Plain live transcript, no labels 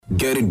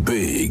Get it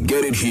big,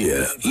 get it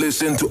here.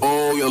 Listen to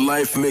all your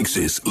live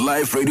mixes,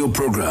 live radio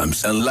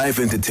programs, and live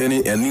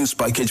entertaining and news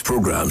package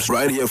programs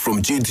right here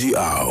from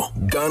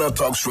GTR, Ghana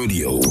Talks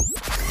Radio.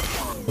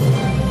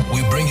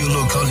 We bring you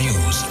local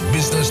news,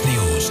 business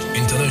news,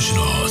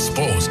 international,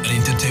 sports, and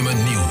entertainment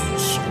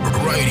news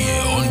right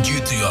here on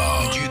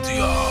GTR.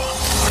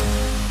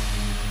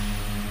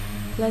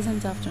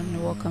 Pleasant afternoon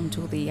and welcome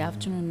to the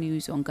afternoon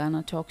news on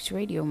Ghana Talks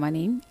Radio. My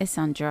name is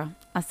Sandra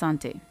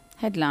Asante.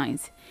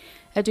 Headlines.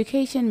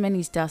 Education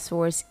Minister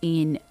swears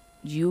in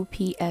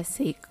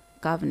UPSA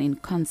Governing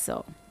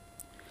Council.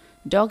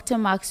 Dr.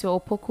 Maxwell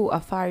Opoku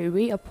Afari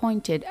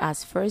reappointed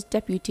as first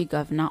Deputy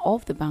Governor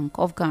of the Bank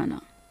of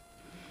Ghana.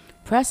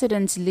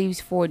 President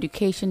leaves for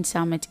Education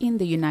Summit in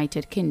the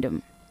United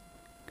Kingdom.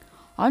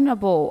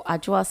 Honorable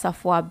Adwoa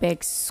Safwa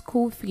begs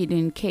school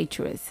feeding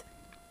caterers.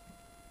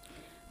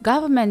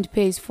 Government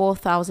pays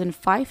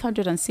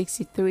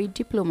 4,563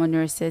 diploma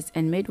nurses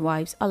and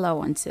midwives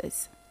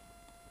allowances.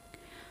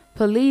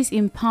 Police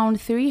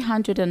impound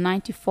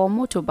 394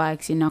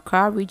 motorbikes in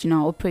Accra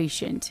regional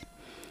operations.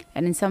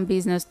 And in some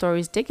business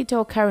stories,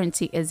 digital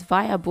currency is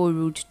viable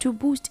route to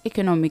boost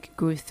economic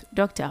growth,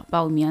 Dr.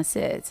 Baumia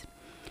says.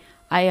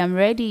 I am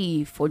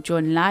ready for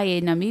John Laye,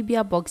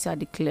 Namibia boxer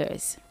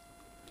declares.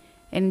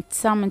 In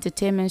some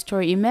entertainment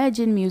story,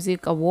 Emerging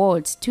Music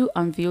Awards to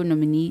unveil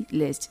nominee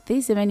list.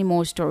 These and many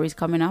more stories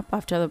coming up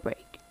after the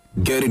break.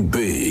 Get it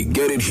big,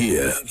 get it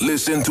here.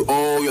 Listen to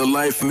all your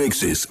live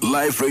mixes,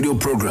 live radio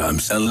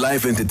programs, and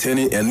live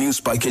entertaining and news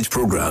package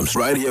programs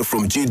right here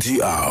from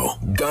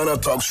GTR, Ghana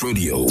Talks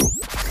Radio.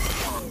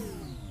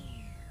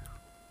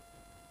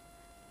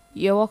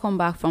 You're welcome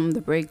back from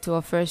the break to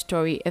our first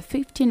story. A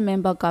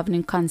 15-member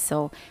governing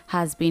council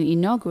has been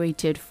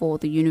inaugurated for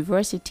the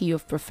University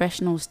of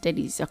Professional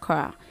Studies,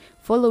 Accra,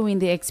 following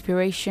the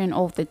expiration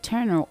of the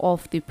tenure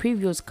of the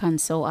previous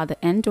council at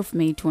the end of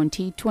May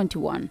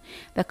 2021.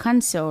 The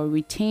council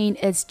retained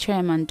its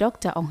chairman,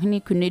 Dr.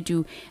 Ohini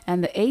Kunedu,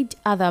 and the 8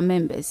 other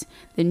members.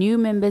 The new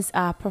members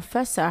are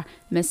Professor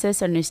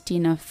Mrs.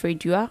 Ernestina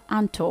Fredua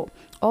Anto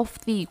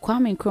of the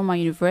Kwame Nkrumah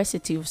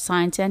University of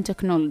Science and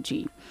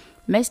Technology,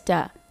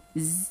 Mr.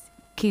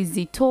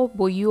 Kizito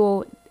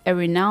Boyo, a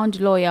renowned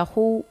lawyer,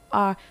 who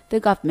are the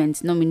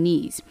government's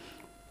nominees,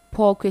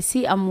 Paul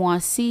Kwesi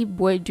Amwasi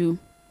Bwedu,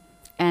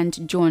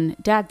 and John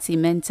Dadzi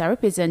Mensah,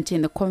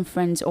 representing the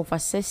Conference of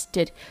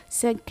Assisted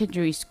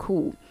Secondary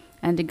School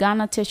and the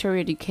Ghana Tertiary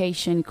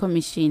Education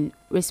Commission,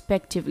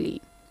 respectively.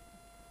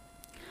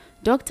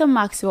 Dr.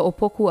 Maxwell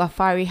Opoku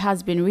Afari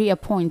has been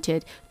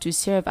reappointed to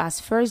serve as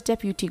first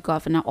Deputy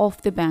Governor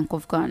of the Bank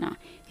of Ghana.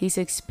 He is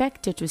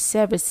expected to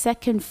serve a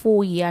second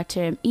 4-year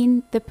term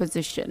in the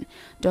position.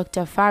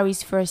 Dr.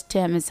 Afari's first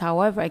term is,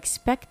 however,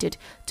 expected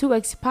to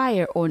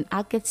expire on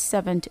August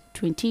 7,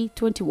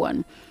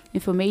 2021.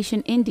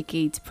 Information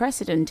indicates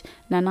President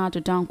Nana Addo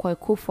Dankwa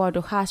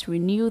Akufo-Addo has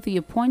renewed the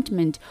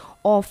appointment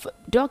of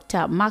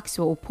Dr.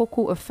 Maxwell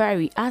Opoku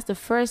Afari as the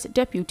first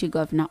Deputy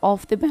Governor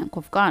of the Bank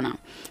of Ghana.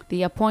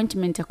 The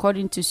appointment,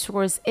 according to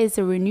source, is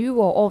a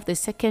renewal of the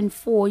second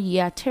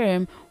 4-year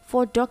term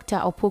for Dr.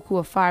 Opoku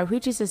Afari,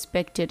 which is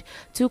expected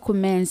to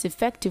commence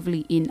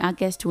effectively in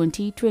August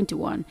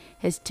 2021.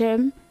 His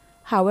term,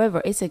 however,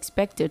 is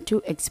expected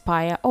to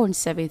expire on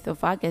 7th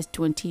of August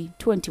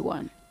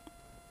 2021.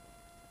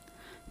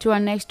 To our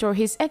next story,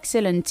 His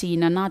Excellency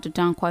Nana Addo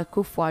Dankwa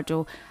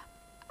Akufo-Addo,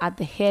 at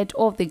the head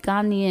of the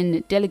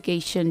Ghanaian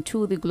delegation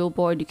to the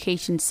Global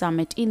Education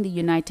Summit in the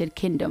United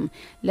Kingdom,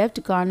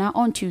 left Ghana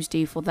on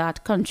Tuesday for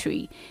that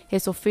country.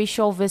 His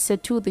official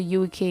visit to the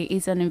UK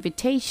is an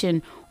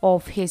invitation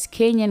of his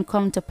Kenyan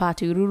counterpart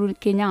Uhuru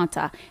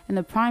Kenyatta and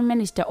the Prime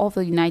Minister of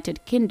the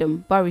United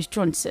Kingdom, Boris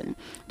Johnson.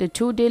 The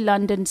 2-day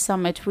London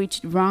summit,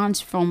 which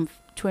runs from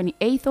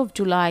 28th of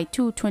July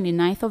to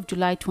 29th of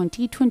July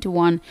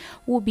 2021,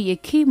 will be a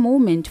key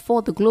moment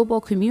for the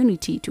global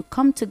community to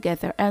come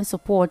together and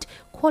support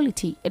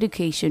quality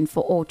education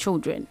for all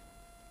children.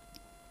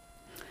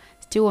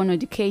 Still on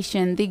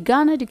education, the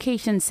Ghana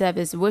Education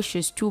Service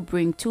wishes to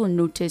bring to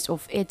notice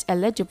of its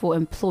eligible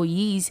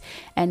employees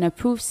an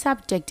approved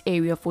subject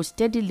area for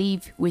study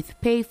leave with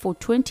pay for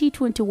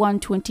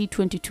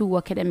 2021-2022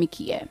 academic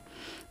year.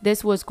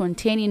 This was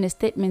contained in a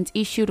statement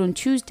issued on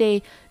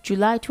Tuesday,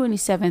 July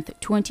 27,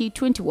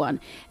 2021.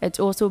 It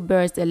also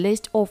bears a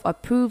list of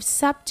approved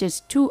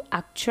subjects to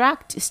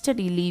attract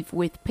study leave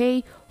with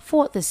pay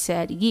for the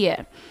said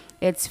year.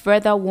 It's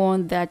further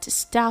warned that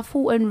staff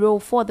who enroll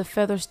for the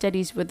further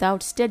studies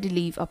without study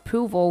leave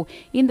approval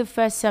in the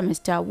first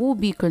semester will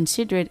be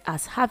considered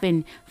as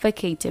having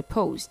vacated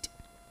post.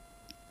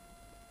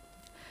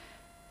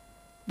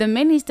 The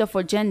Minister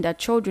for Gender,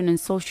 Children and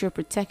Social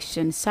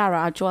Protection,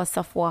 Sarah Adwoa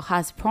Safwa,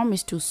 has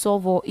promised to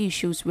solve all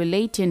issues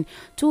relating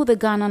to the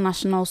Ghana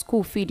National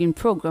School Feeding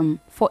Program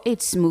for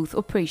its smooth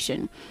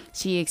operation.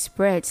 She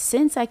expressed,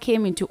 "Since I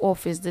came into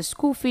office, the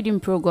school feeding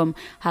program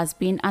has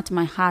been at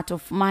my heart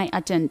of my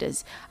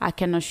agendas. I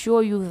can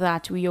assure you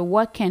that we are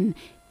working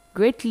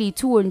greatly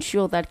to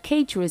ensure that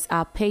caterers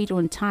are paid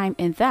on time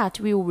and that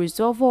we will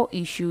resolve all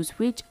issues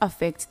which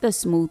affect the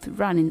smooth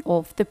running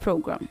of the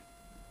program."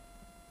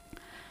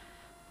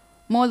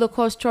 More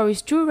local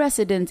stories. 2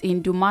 residents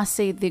in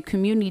Dumase, the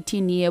community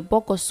near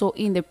Bokoso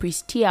in the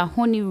Prestea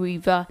Honey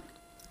River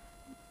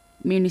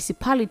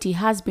municipality,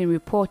 has been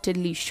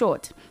reportedly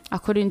shot.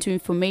 According to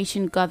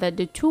information gathered,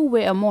 the 2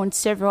 were among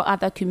several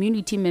other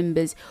community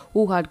members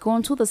who had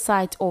gone to the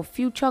site of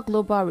Future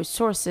Global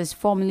Resources,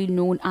 formerly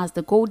known as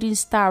the Golden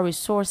Star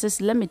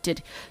Resources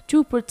Limited,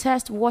 to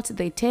protest what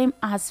they term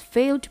as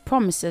failed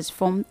promises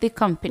from the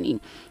company.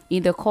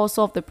 In the course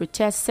of the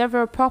protest,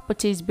 several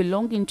properties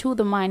belonging to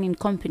the mining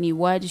company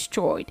were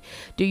destroyed.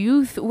 The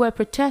youth were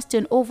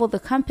protesting over the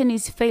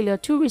company's failure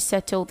to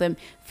resettle them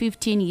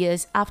 15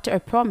 years after a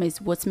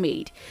promise was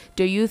made.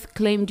 The youth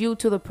claimed due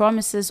to the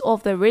promises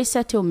of the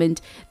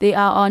resettlement, they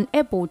are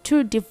unable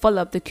to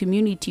develop the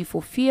community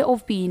for fear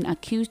of being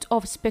accused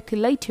of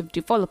speculative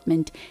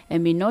development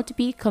and may not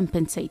be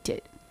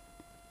compensated.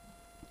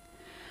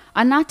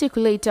 An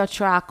articulator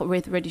truck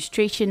with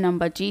registration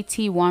number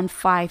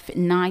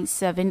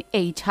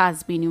GT15978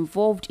 has been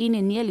involved in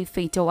a nearly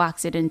fatal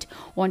accident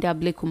on the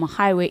Ablekuma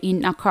Highway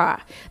in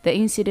Accra. The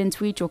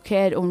incident, which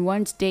occurred on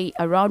Wednesday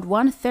around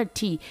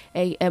 1:30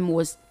 a.m.,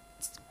 was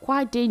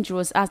quite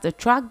dangerous as the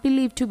truck,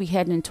 believed to be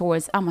heading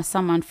towards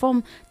Amasaman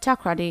from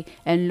Takrade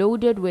and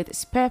loaded with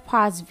spare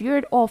parts,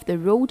 veered off the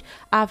road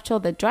after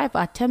the driver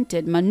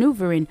attempted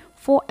maneuvering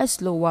for a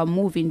slower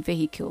moving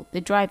vehicle,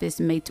 the driver's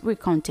mate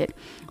recounted.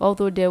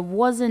 Although there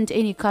wasn't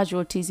any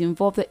casualties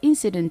involved, the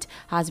incident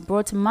has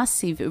brought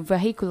massive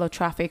vehicular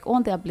traffic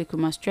on the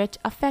Ablekuma stretch,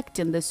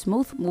 affecting the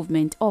smooth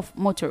movement of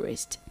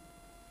motorists.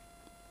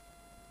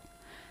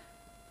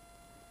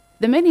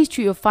 The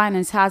Ministry of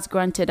Finance has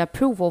granted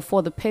approval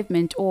for the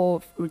payment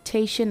of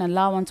rotation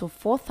allowance of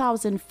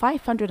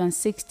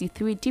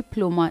 4,563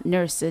 diploma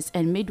nurses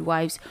and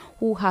midwives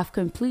who have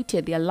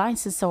completed their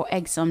license or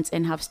exams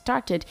and have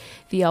started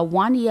their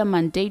 1-year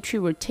mandatory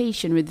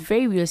rotation with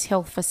various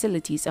health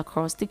facilities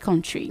across the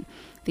country.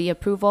 The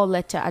approval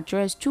letter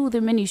addressed to the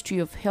Ministry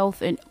of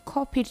Health and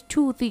copied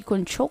to the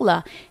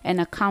Controller and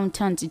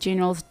Accountant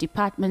General's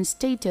Department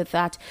stated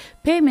that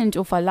payment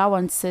of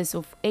allowances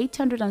of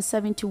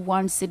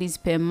 871 cedis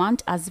per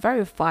month as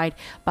verified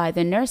by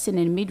the Nursing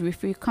and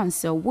Midwifery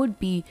Council would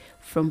be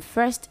from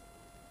 1st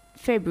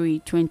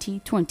February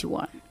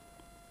 2021.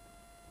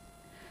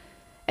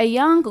 A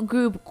young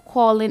group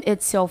calling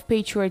itself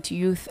Patriot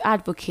Youth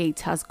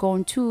Advocates has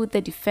gone to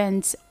the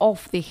defense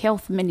of the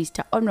Health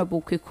Minister,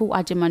 Honorable Kweku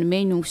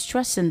Agyeman-Manu,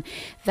 stressing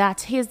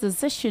that his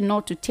decision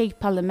not to take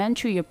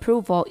parliamentary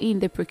approval in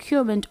the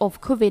procurement of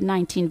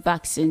COVID-19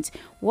 vaccines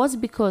was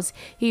because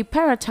he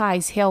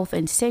prioritized health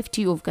and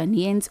safety of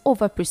Ghanaians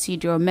over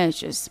procedural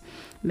measures.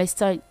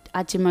 Mr.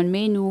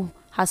 Agyeman-Manu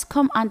has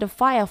come under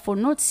fire for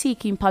not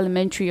seeking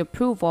parliamentary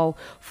approval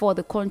for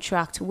the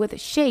contract with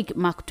Sheikh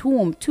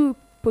Maktoum to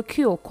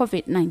procure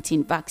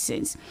COVID-19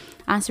 vaccines.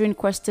 Answering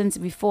questions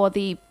before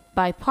the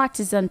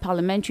bipartisan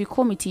parliamentary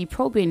committee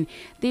probing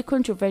the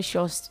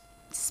controversial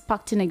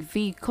Sputnik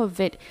V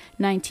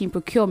COVID-19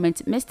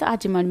 procurement, Mr.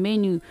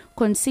 Agyeman-Manu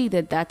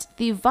conceded that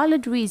the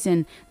valid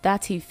reason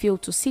that he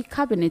failed to seek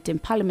cabinet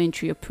and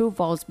parliamentary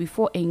approvals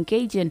before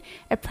engaging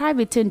a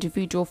private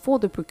individual for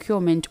the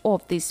procurement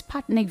of the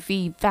Sputnik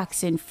V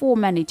vaccine for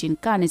managing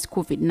Ghana's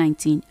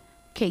COVID-19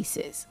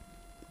 cases.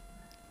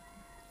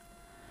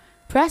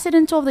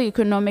 President of the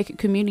Economic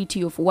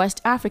Community of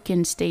West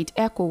African State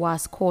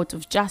ECOWAS Court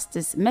of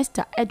Justice,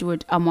 Mr.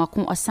 Edward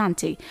Amakun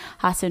Asante,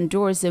 has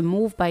endorsed a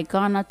move by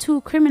Ghana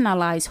to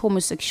criminalize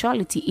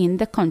homosexuality in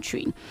the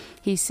country.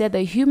 He said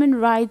the human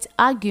rights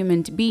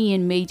argument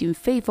being made in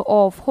favor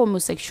of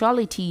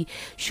homosexuality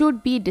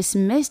should be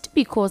dismissed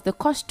because the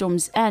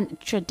customs and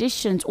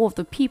traditions of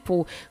the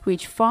people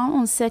which frown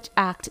on such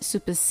act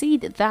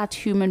supersede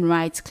that human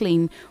rights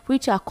claim,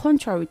 which are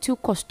contrary to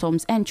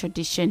customs and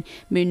tradition,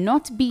 may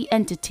not be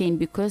entertained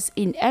because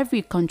in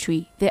every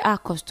country there are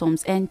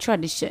customs and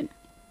tradition.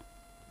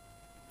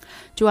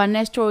 To our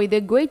next story, the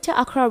Greater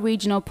Accra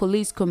Regional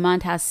Police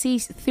Command has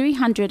seized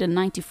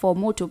 394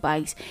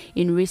 motorbikes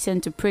in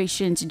recent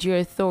operations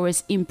during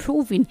towards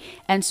improving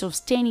and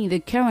sustaining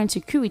the current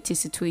security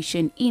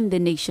situation in the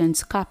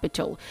nation's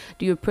capital.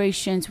 The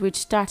operations, which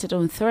started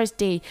on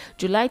Thursday,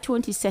 July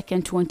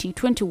 22nd,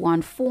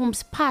 2021,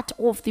 forms part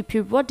of the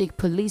periodic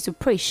police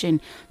operation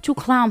to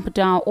clamp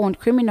down on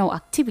criminal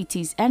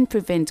activities and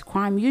prevent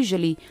crime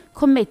usually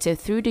committed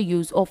through the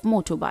use of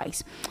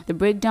motorbikes. The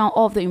breakdown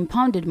of the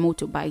impounded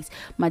motorbikes: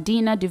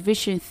 Medina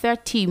Division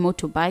 30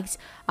 motorbikes,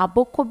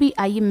 Abokobi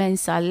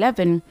Ayimensa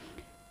 11,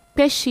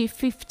 Peshi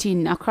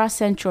 15, Accra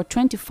Central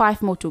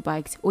 25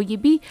 motorbikes,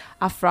 Oyibi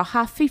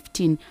Afraha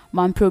 15,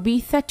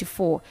 Mamprobi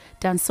 34,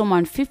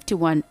 Dansoman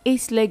 51,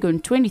 East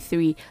Legon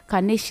 23,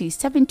 Kaneshi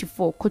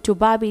 74,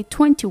 Kotobabi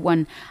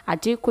 21,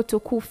 Ade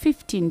Kotoku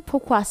 15,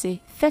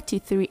 Pokwase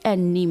 33,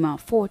 and Nima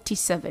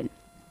 47.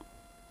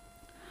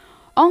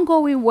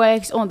 Ongoing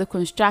works on the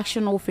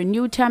construction of a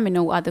new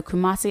terminal at the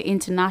Kumasi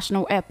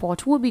International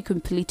Airport will be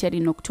completed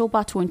in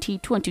October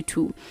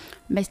 2022.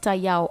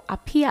 Mr. Yao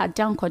Apia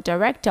Danko,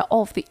 director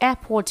of the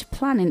Airport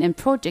Planning and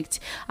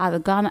Projects at the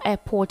Ghana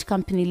Airport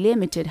Company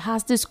Limited,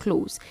 has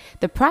disclosed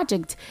the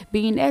project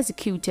being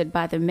executed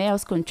by the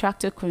Mails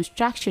Contractor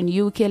Construction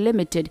UK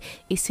Limited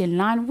is in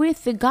line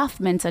with the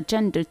government's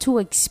agenda to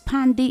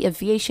expand the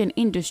aviation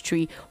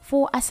industry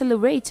for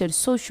accelerated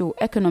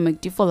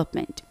socio-economic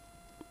development.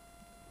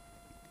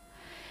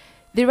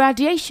 The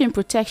Radiation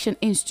Protection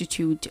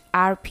Institute,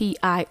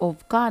 RPI,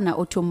 of Ghana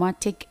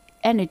Automatic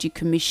Energy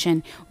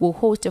Commission will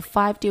host a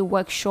 5-day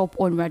workshop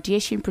on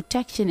radiation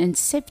protection and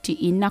safety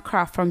in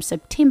Accra from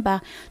September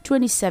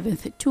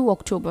 27th to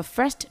October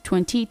 1st,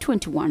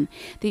 2021.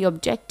 The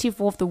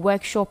objective of the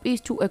workshop is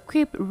to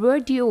equip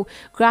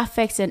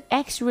radiographics and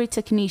X-ray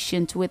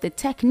technicians with the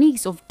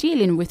techniques of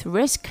dealing with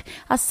risk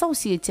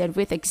associated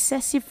with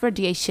excessive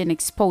radiation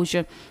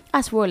exposure,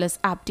 as well as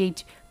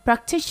update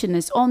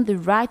practitioners on the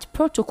right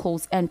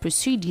protocols and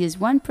procedures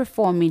when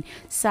performing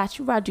such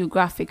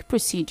radiographic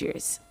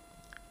procedures.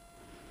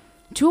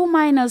 2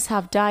 miners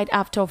have died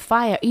after a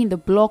fire in the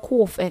block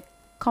of a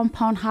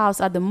compound house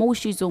at the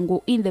Moshi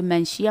Zongo in the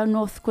Manshia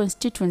North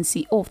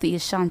constituency of the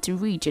Ashanti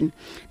region.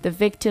 The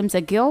victims,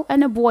 a girl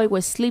and a boy, were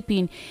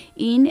sleeping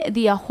in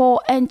their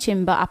hall and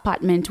chamber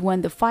apartment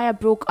when the fire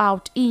broke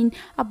out in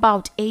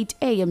about 8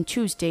 a.m.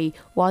 Tuesday,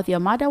 while their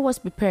mother was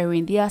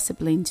preparing their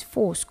siblings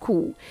for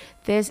school.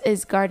 This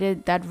is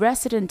guarded that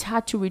residents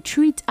had to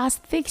retreat as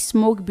thick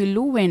smoke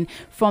billowing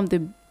from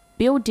the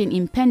building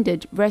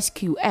impeded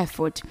rescue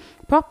effort.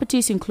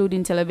 Properties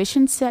including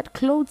television set,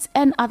 clothes,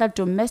 and other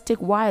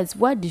domestic wires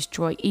were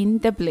destroyed in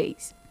the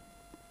blaze.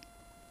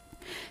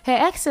 Her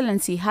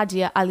Excellency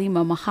Hadia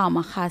Alima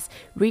Mahama has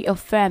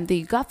reaffirmed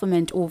the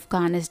government of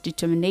Ghana's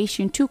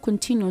determination to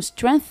continue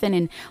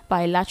strengthening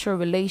bilateral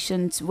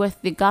relations with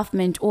the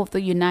government of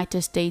the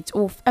United States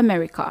of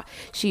America.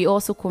 She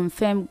also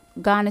confirmed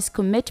Ghana's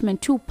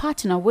commitment to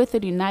partner with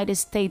the United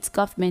States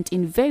government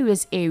in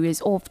various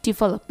areas of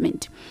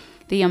development.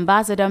 The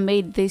ambassador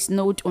made this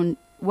note on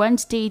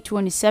Wednesday,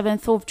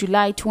 27th of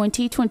July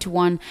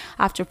 2021,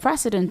 after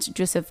President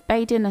Joseph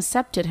Biden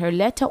accepted her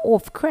letter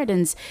of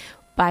credence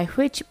by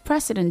which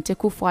President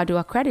Akufo-Addo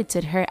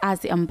accredited her as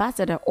the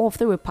ambassador of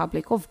the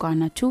Republic of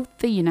Ghana to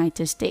the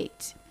United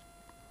States.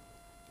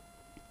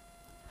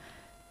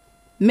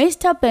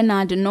 Mr.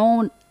 Bernard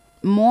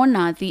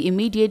Mona, the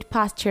immediate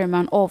past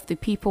chairman of the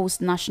People's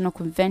National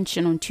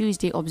Convention, on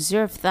Tuesday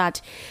observed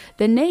that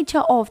the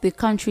nature of the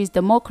country's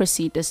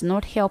democracy does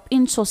not help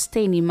in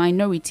sustaining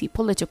minority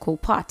political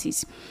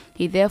parties.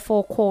 He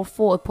therefore called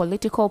for a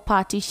political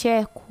party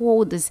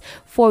shareholders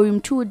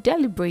forum to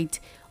deliberate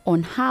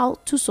on how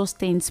to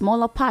sustain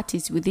smaller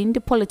parties within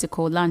the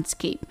political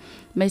landscape.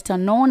 Mr.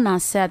 Nona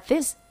said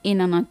this in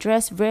an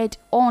address read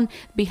on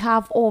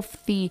behalf of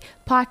the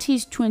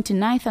party's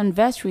 29th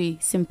anniversary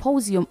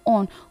symposium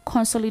on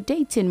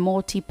consolidating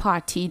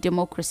multi-party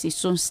democracy,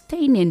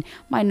 sustaining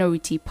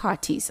minority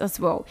parties as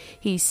well.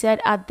 He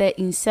said at the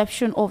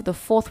inception of the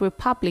Fourth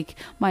Republic,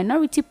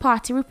 minority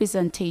party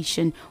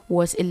representation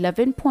was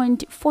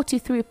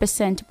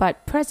 11.43%,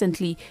 but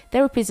presently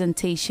the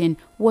representation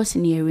was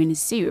nearing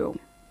zero.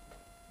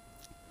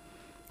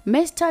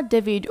 Mr.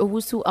 David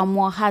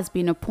Owusu-Amoah has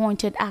been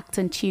appointed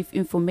Acting Chief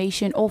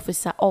Information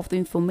Officer of the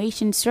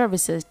Information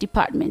Services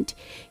Department.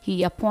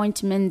 His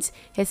appointment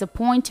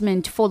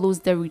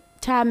follows the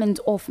retirement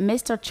of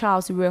Mr.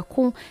 Charles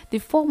Rekon, the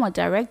former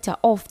director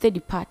of the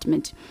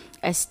department.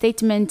 A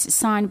statement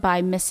signed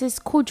by Mrs.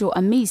 Kojo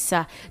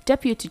Amisa,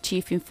 Deputy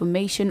Chief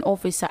Information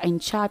Officer in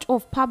charge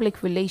of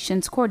Public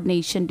Relations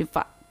Coordination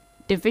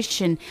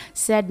Division,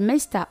 said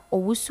Mr.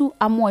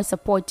 Owusu-Amoah's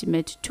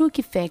appointment took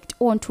effect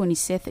on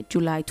 26th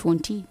July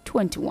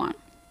 2021.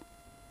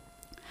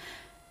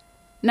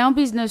 Now,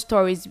 business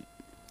stories.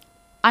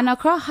 An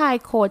Accra High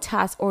Court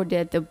has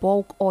ordered the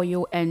bulk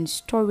oil and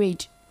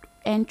storage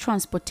and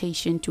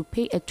transportation to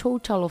pay a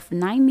total of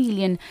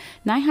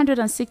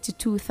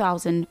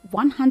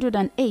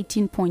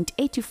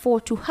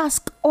 9,962,118.84 to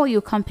Husk Oil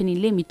Company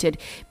Limited,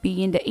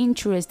 being the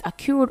interest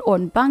accrued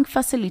on bank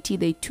facility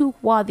they took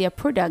while their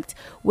products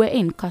were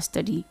in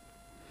custody.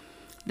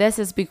 This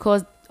is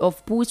because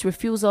of Booth's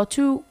refusal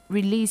to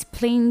release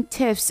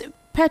plaintiffs'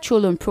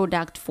 petroleum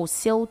product for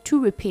sale to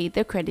repay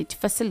the credit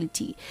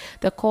facility.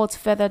 The court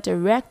further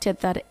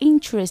directed that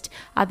interest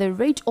at the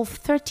rate of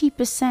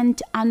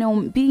 30%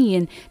 annum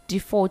being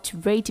default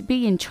rate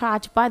being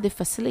charged by the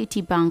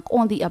facility bank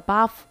on the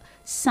above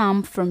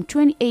sum from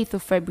 28th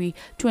of February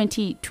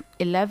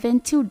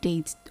 2011 till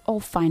date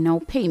of final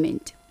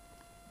payment.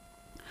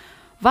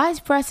 Vice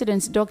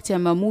President Dr.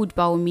 Mahmoud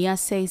Bawumia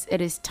says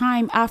it is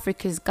time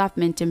Africa's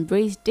government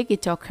embraced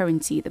digital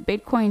currency, the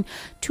Bitcoin,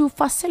 to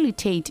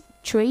facilitate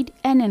trade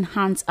and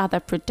enhance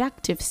other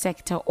productive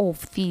sector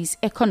of these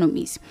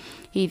economies.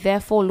 He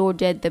therefore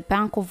lauded the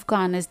Bank of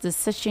Ghana's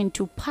decision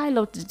to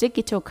pilot the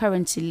digital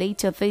currency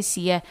later this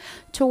year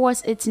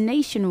towards its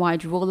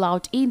nationwide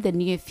rollout in the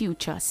near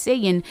future,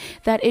 saying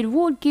that it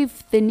would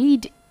give the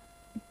need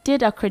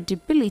a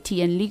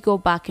credibility and legal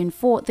backing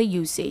for the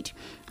usage.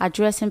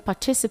 Addressing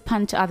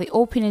participants at the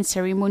opening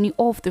ceremony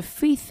of the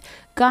 5th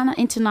Ghana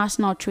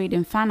International Trade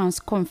and Finance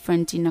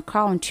Conference in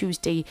Accra on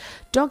Tuesday,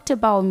 Dr.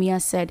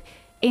 Bawumia said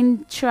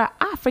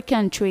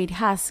intra-African trade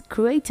has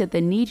created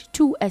the need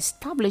to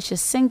establish a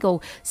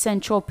single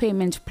central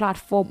payment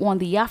platform on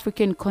the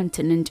African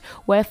continent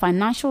where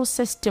financial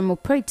system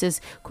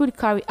operators could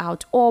carry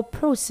out or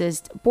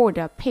process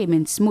border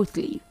payments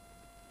smoothly.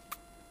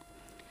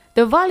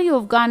 The value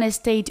of Ghana's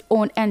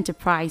state-owned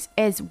enterprise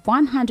is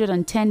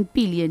 110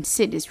 billion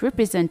cedis,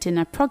 representing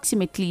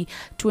approximately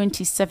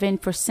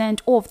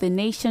 27% of the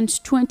nation's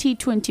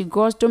 2020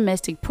 gross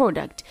domestic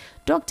product.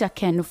 Dr.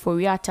 Ken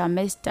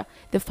Ofori-Atta,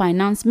 the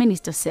finance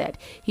minister, said.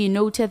 He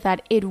noted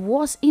that it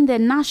was in the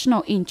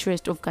national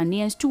interest of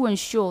Ghanaians to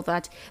ensure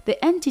that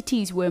the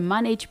entities were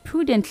managed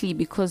prudently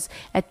because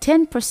a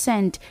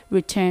 10%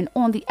 return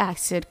on the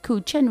asset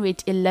could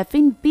generate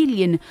 11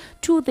 billion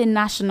to the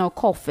national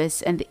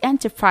coffers, and the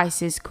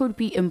enterprises could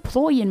be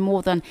employing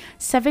more than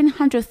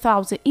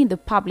 700,000 in the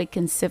public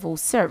and civil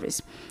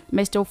service.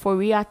 Mr.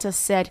 Ofori-Atta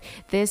said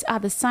this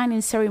at the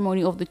signing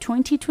ceremony of the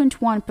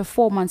 2021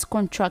 performance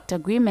contract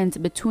agreement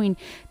between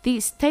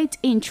the State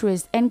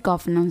Interest and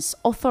Governance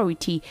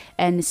Authority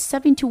and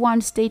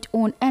 71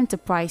 state-owned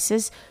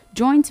enterprises,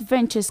 joint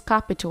ventures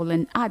capital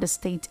and other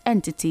state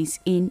entities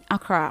in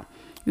Accra.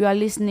 You are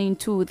listening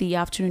to the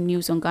afternoon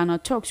news on Ghana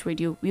Talks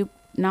Radio. We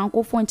now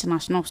go for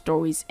international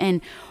stories.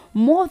 And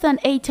more than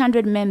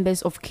 800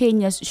 members of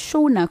Kenya's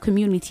Shona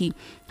community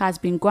has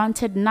been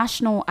granted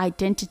national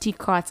identity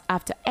cards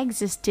after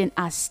existing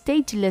as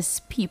stateless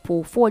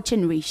people for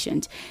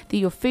generations.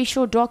 The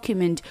official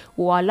document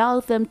will allow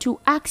them to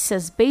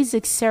access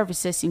basic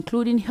services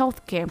including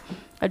healthcare,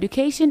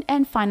 education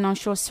and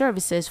financial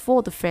services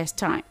for the first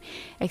time.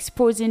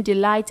 Exposing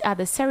delight at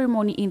the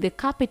ceremony in the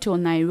capital,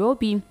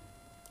 Nairobi,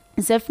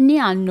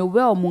 Zephaniah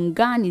Noel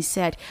Mungani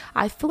said,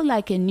 "I feel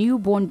like a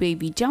newborn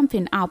baby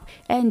jumping up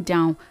and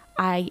down.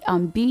 I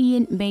am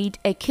being made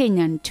a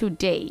Kenyan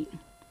today."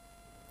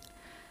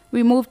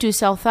 We move to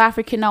South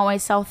Africa now. A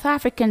South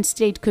African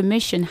State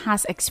Commission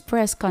has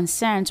expressed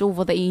concerns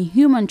over the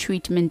inhuman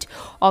treatment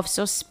of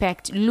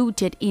suspects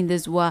looted in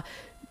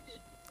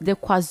the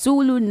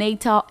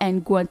KwaZulu-Natal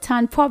and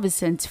Gauteng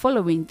provinces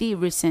following the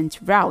recent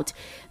rout.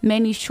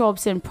 Many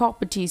shops and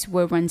properties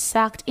were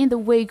ransacked in the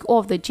wake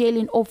of the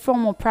jailing of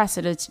former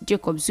President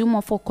Jacob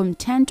Zuma for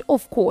contempt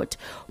of court.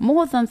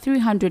 More than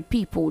 300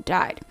 people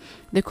died.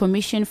 The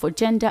Commission for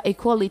Gender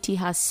Equality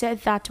has said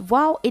that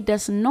while it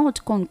does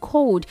not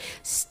conclude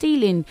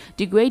stealing,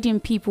 degrading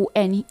people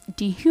and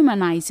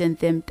dehumanizing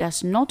them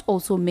does not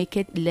also make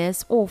it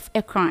less of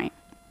a crime.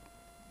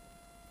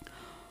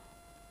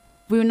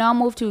 We'll now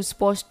move to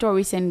sports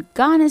stories, and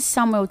Ghana's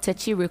Samuel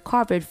Techi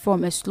recovered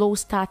from a slow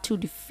start to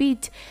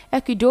defeat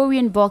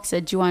Ecuadorian boxer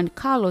Juan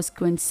Carlos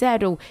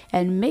Quincedo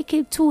and make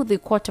it to the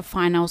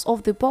quarterfinals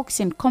of the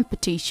boxing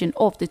competition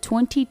of the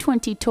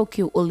 2020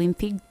 Tokyo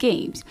Olympic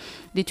Games.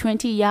 The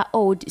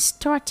 20-year-old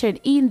started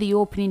in the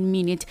opening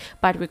minute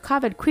but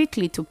recovered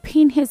quickly to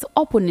pin his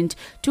opponent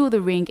to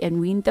the ring and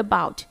win the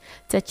bout.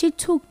 Techi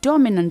took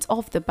dominance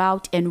of the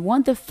bout and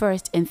won the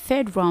first and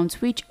third rounds,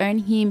 which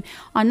earned him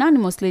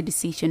unanimously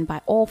decision by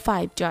all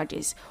 5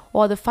 judges.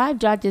 All the 5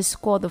 judges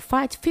scored the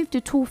fight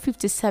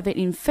 52-57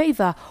 in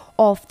favor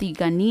of the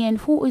Ghanaian,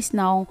 who is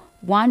now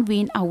 1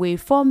 win away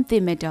from the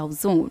medal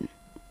zone.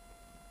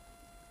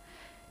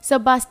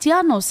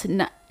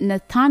 Sebastianos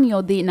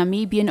Nathaniel, the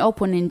Namibian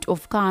opponent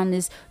of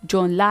Ghana's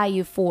John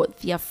Laye for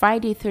their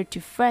Friday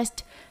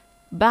 31st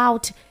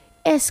bout,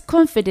 is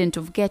confident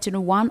of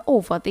getting one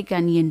over the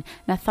Ghanaian.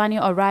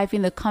 Nathaniel arrived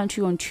in the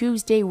country on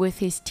Tuesday with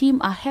his team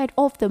ahead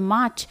of the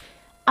match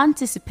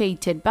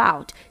anticipated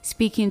bout.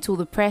 Speaking to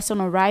the press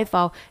on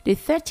arrival, the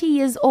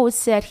 30-year-old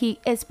said he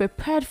is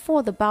prepared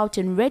for the bout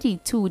and ready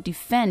to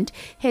defend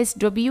his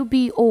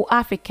WBO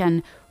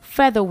African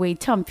featherweight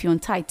champion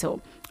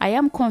title. "I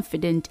am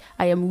confident.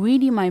 I am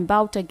winning my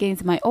bout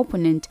against my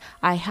opponent.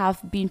 I have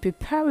been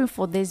preparing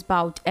for this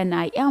bout and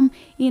I am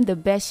in the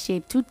best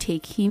shape to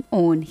take him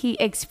on," he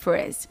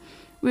expressed.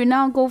 We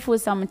now go for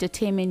some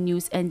entertainment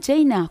news, and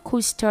Jaina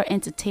Kuster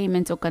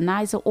Entertainment,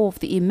 organizer of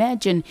the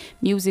Emerging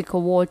Music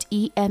Award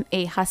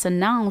EMA, has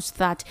announced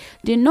that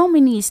the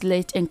nominees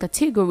list and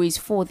categories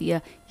for the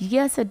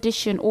year's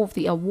edition of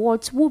the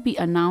awards will be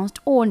announced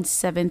on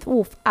 7th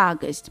of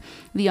August.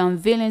 The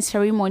unveiling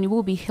ceremony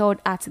will be held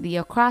at the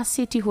Accra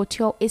City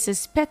Hotel. Is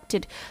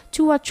expected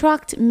to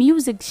attract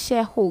music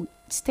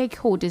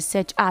stakeholders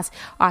such as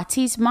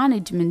artist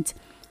management,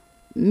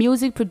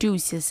 music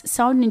producers,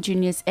 sound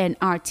engineers, and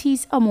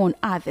artists, among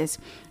others.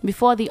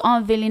 Before the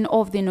unveiling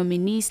of the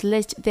nominees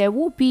list, there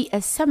will be a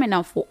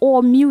seminar for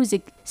all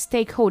music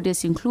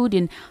stakeholders,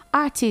 including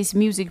artists,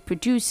 music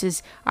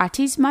producers,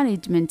 artist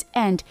management,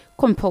 and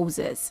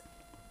composers.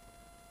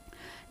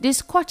 The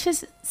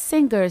Scottish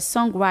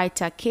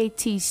singer-songwriter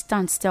Katie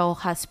Tunstall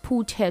has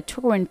put her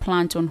touring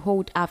plans on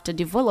hold after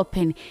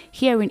developing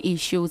hearing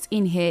issues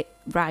in her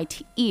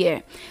right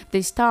ear.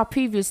 The star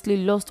previously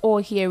lost all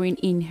hearing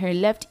in her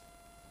left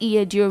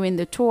ear during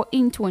the tour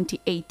in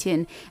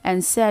 2018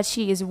 and said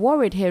she is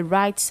worried her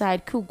right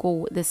side could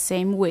go the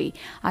same way.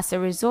 As a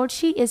result,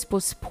 she is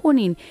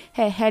postponing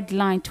her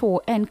headline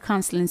tour and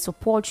cancelling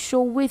support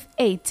show with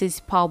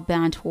 80s power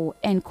band Hole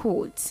and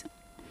Codes.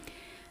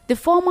 The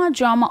former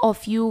drummer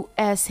of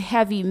U.S.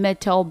 heavy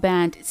metal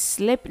band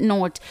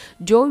Slipknot,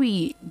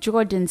 Joey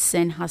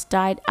Jordison, has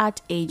died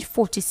at age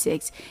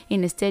 46.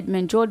 In a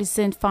statement,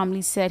 Jordison's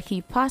family said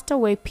he passed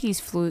away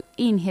peacefully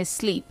in his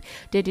sleep.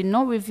 They did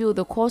not reveal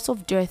the cause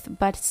of death,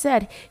 but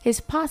said his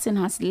passing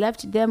has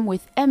left them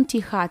with empty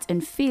hearts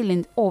and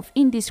feelings of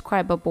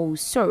indescribable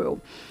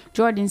sorrow.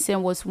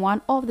 Jordison was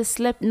one of the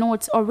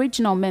Slipknot's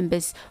original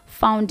members,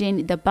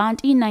 founding the band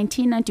in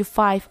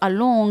 1995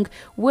 along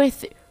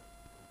with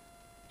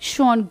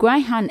Sean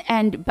Graham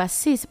and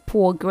bassist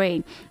Paul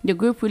Gray. The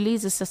group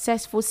released a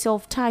successful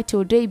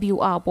self-titled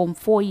debut album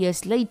 4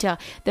 years later.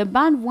 The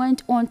band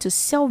went on to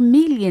sell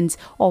millions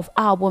of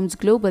albums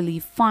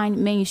globally, find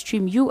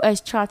mainstream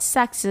U.S. chart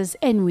success,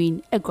 and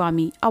win a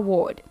Grammy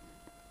Award.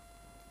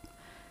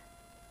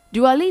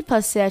 Dua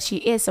Lipa said she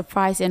is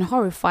surprised and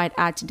horrified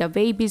at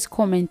DaBaby's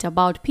comment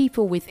about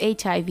people with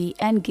HIV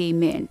and gay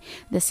men.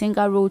 The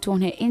singer wrote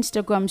on her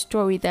Instagram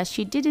story that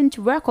she didn't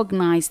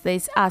recognize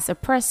this as a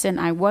person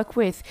I work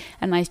with,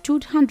 and I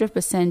stood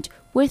 100%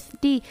 with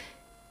the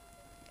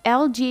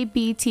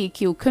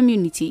LGBTQ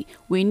community.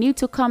 We need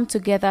to come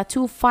together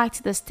to fight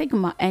the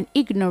stigma and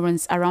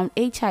ignorance around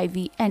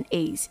HIV and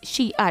AIDS,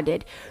 she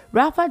added.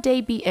 Rapper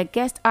DaBaby, a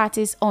guest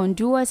artist on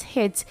Dua's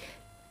hit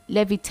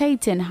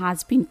Levitating,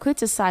 has been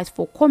criticized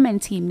for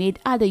comments he made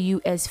at the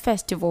U.S.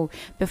 festival.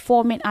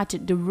 Performing at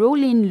the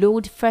Rolling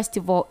Loud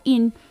Festival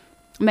in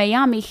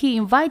Miami, he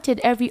invited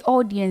every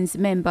audience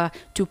member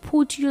to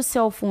put your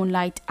cell phone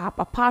light up,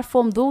 apart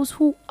from those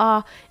who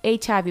are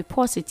HIV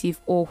positive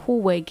or who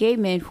were gay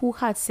men who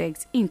had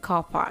sex in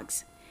car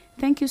parks.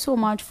 Thank you so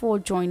much for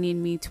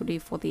joining me today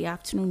for the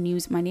afternoon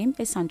news. My name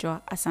is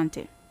Sandra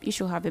Asante. You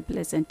should have a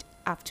pleasant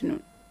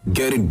afternoon.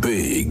 Get it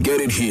big,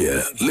 get it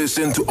here.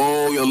 Listen to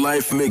all your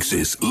live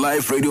mixes,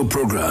 live radio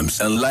programs,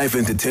 and live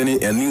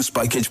entertaining and news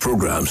package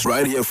programs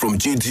right here from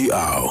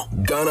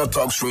GTR, Ghana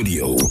Talks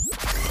Radio.